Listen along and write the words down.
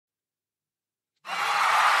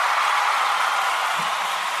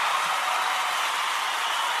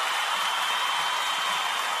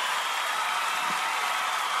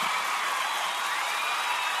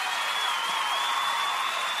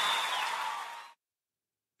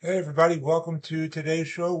Hey everybody, welcome to today's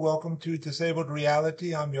show. Welcome to Disabled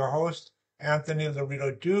Reality. I'm your host, Anthony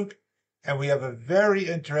Lorito-Duke, and we have a very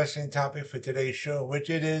interesting topic for today's show, which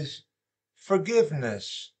it is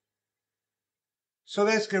forgiveness. So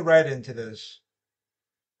let's get right into this.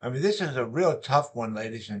 I mean, this is a real tough one,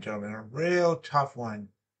 ladies and gentlemen, a real tough one.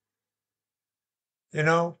 You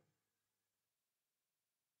know,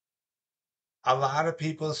 a lot of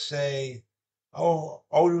people say, oh,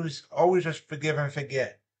 always just forgive and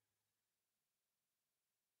forget.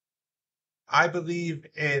 I believe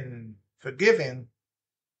in forgiving,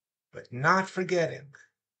 but not forgetting.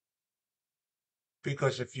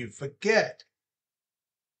 Because if you forget,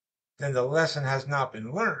 then the lesson has not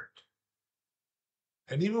been learned.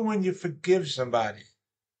 And even when you forgive somebody,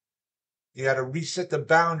 you got to reset the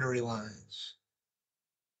boundary lines.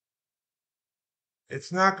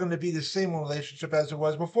 It's not going to be the same relationship as it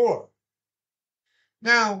was before.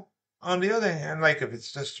 Now, on the other hand, like if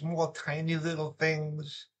it's just small, tiny little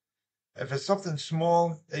things, if it's something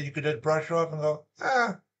small that you could just brush off and go,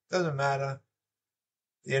 doesn't matter,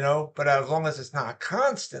 but as long as it's not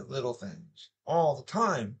constant little things all the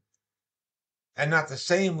time and not the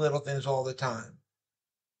same little things all the time.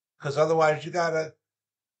 Because otherwise you got to,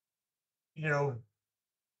 you know,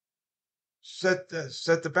 set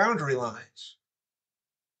the boundary lines.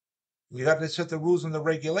 You got to set the rules and the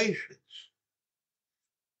regulations.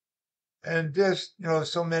 And there's,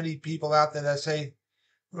 so many people out there that say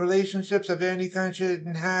relationships of any kind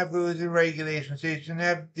shouldn't have rules and regulations. They should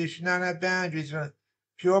not have boundaries.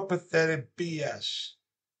 Pure pathetic BS.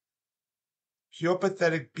 Pure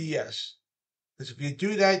pathetic BS. Because if you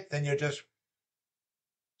do that, then you're just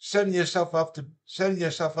setting yourself up to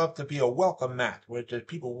be a welcome mat where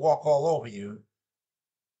people walk all over you.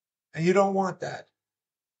 And you don't want that.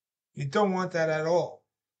 You don't want that at all.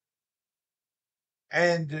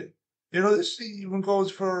 And, this even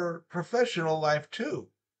goes for professional life too.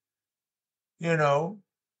 You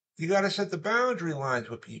got to set the boundary lines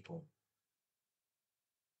with people.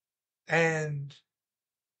 And,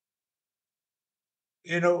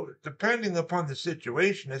 depending upon the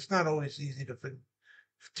situation, it's not always easy to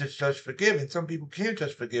just forgive. And some people can't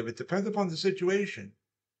just forgive. It depends upon the situation.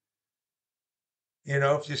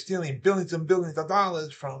 If you're stealing billions and billions of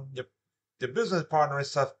dollars from your business partner and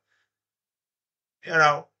stuff,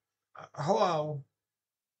 hello,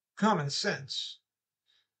 common sense.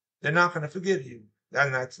 They're not going to forgive you.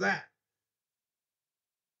 And that's that.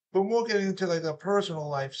 But more getting into like the personal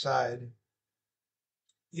life side,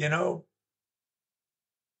 if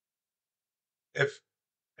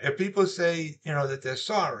people say, that they're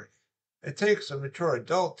sorry, it takes a mature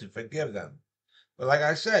adult to forgive them. But like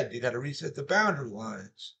I said, you got to reset the boundary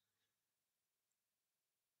lines.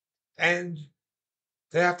 And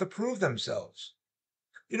they have to prove themselves.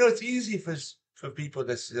 It's easy for people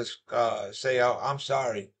to just say, "Oh, I'm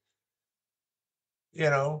sorry." They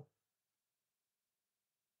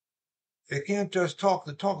can't just talk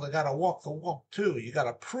the talk. They got to walk the walk too. You got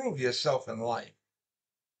to prove yourself in life.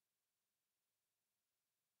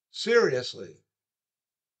 Seriously.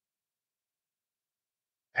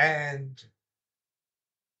 And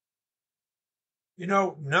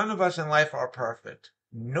none of us in life are perfect.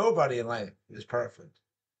 Nobody in life is perfect.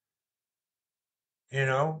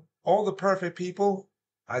 All the perfect people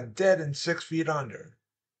are dead and 6 feet under.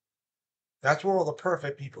 That's where all the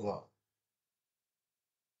perfect people are.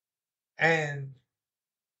 And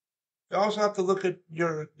you also have to look at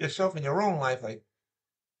yourself in your own life. Like,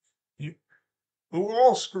 we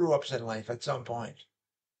all screw ups in life at some point.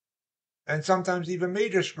 And sometimes even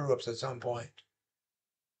major screw ups at some point.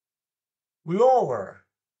 We all were,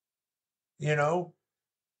 and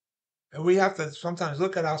we have to sometimes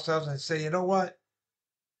look at ourselves and say, you know what?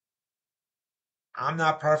 I'm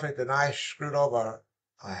not perfect and I screwed over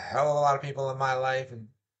a hell of a lot of people in my life. And,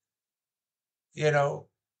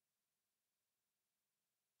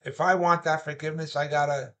 if I want that forgiveness, I got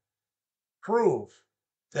to prove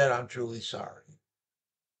that I'm truly sorry.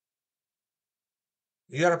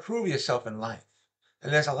 You got to prove yourself in life.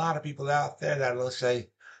 And there's a lot of people out there that will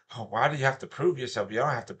say, oh, why do you have to prove yourself? You don't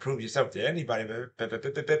have to prove yourself to anybody.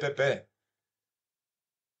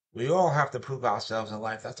 We all have to prove ourselves in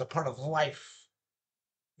life. That's a part of life.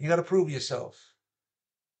 You got to prove yourself.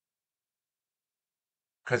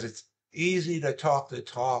 Because it's easy to talk the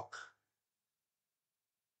talk,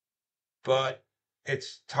 but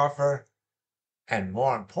it's tougher and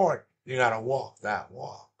more important. You got to walk that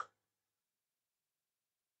walk.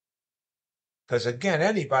 Because again,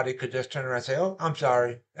 anybody could just turn around and say, oh, I'm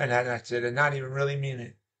sorry. And that's it. And not even really mean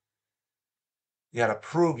it. You got to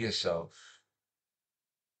prove yourself.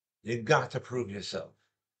 You got to prove yourself.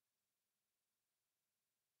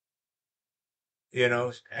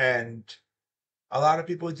 and a lot of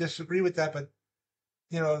people disagree with that, but,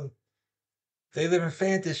 they live in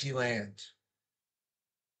fantasy land.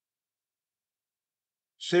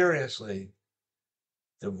 Seriously.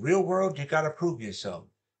 The real world, you got to prove yourself.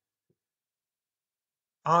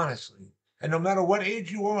 Honestly. And no matter what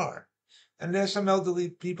age you are. And there's some elderly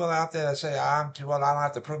people out there that say, I'm too old, I don't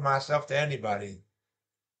have to prove myself to anybody.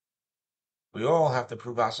 We all have to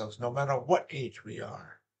prove ourselves no matter what age we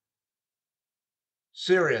are.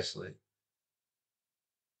 Seriously.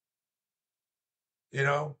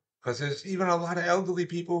 Because there's even a lot of elderly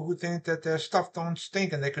people who think that their stuff don't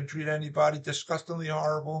stink and they can treat anybody disgustingly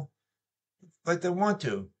horrible like they want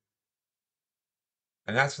to.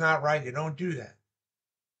 And that's not right. You don't do that.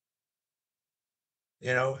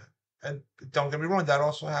 And don't get me wrong, that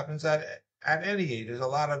also happens at any age. There's a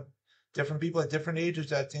lot of different people at different ages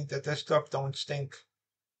that think that their stuff don't stink.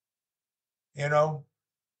 And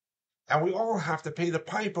we all have to pay the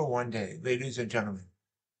piper one day, ladies and gentlemen.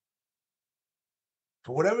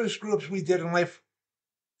 For whatever screw ups we did in life,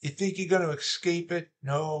 you think you're going to escape it?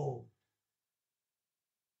 No.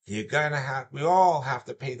 We all have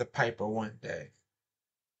to pay the piper one day.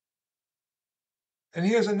 And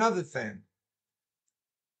here's another thing.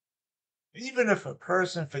 Even if a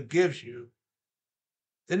person forgives you,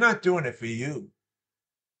 they're not doing it for you.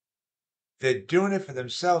 They're doing it for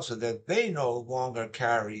themselves so that they no longer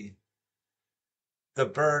carry the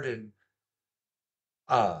burden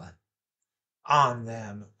on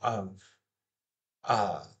them of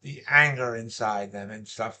the anger inside them and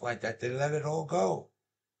stuff like that. They let it all go.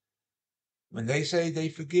 When they say they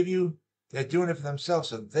forgive you, they're doing it for themselves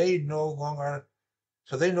so they no longer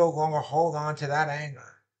hold on to that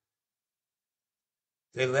anger.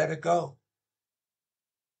 They let it go.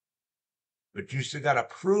 But you still got to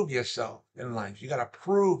prove yourself in life. You got to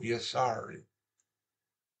prove you're sorry.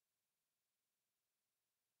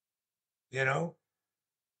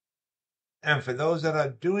 And for those that are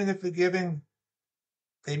doing the forgiving,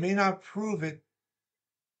 they may not prove it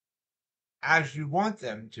as you want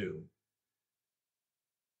them to.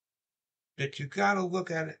 But you got to look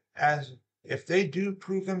at it as if they do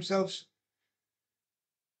prove themselves,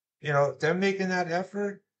 if they're making that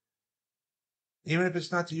effort, even if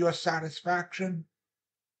it's not to your satisfaction,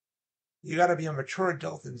 you got to be a mature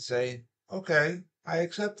adult and say, okay, I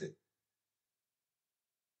accept it.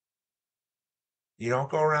 You don't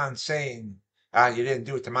go around saying, you didn't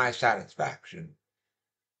do it to my satisfaction.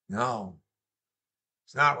 No,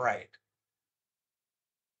 it's not right.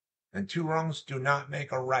 And two wrongs do not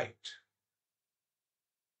make a right.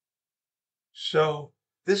 So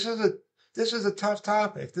this is a tough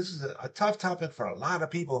topic. This is a tough topic for a lot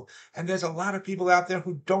of people. And there's a lot of people out there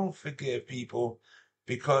who don't forgive people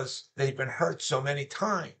because they've been hurt so many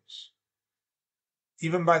times,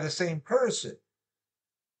 even by the same person.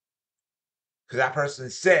 Because that person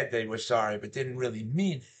said they were sorry, but didn't really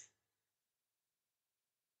mean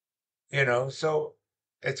it. So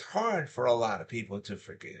it's hard for a lot of people to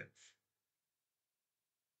forgive.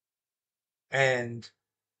 And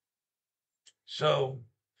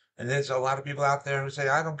there's a lot of people out there who say,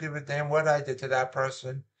 I don't give a damn what I did to that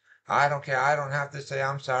person. I don't care. I don't have to say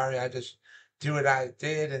I'm sorry. I just do what I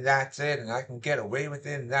did and that's it. And I can get away with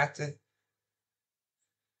it and that's it.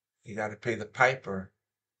 You got to pay the piper.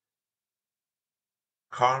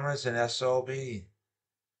 Karma's an SOB.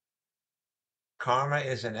 Karma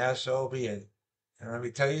is an SOB. And let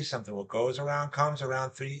me tell you something. What goes around comes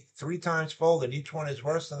around three times fold, and each one is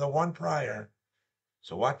worse than the one prior.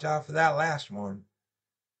 So watch out for that last one.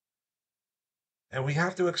 And we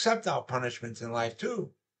have to accept our punishments in life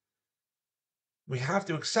too. We have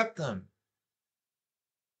to accept them.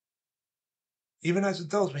 Even as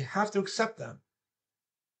adults, we have to accept them.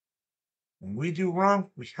 When we do wrong,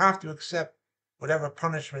 we have to accept whatever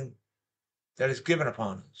punishment that is given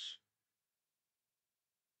upon us.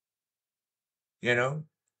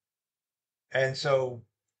 And so,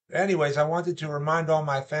 anyways, I wanted to remind all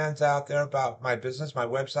my fans out there about my business, my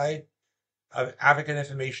website, Advocate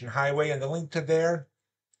Information Highway, and the link to there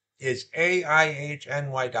is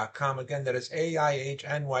AIHNY.com. Again, that is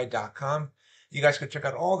AIHNY.com. You guys can check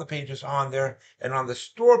out all the pages on there, and on the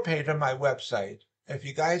store page of my website. If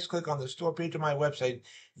you guys click on the store page of my website,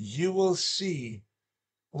 you will see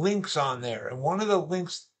links on there. And one of the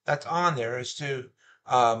links that's on there is to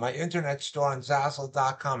my internet store on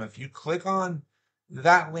Zazzle.com. If you click on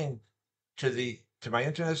that link to my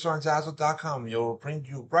internet store on Zazzle.com, it will bring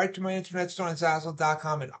you right to my internet store on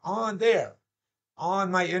Zazzle.com. And on there, on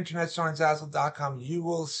my internet store on Zazzle.com, you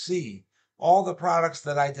will see all the products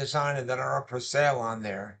that I design and that are up for sale on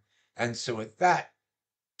there. And so with that,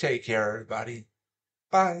 take care, everybody.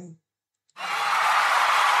 Bye.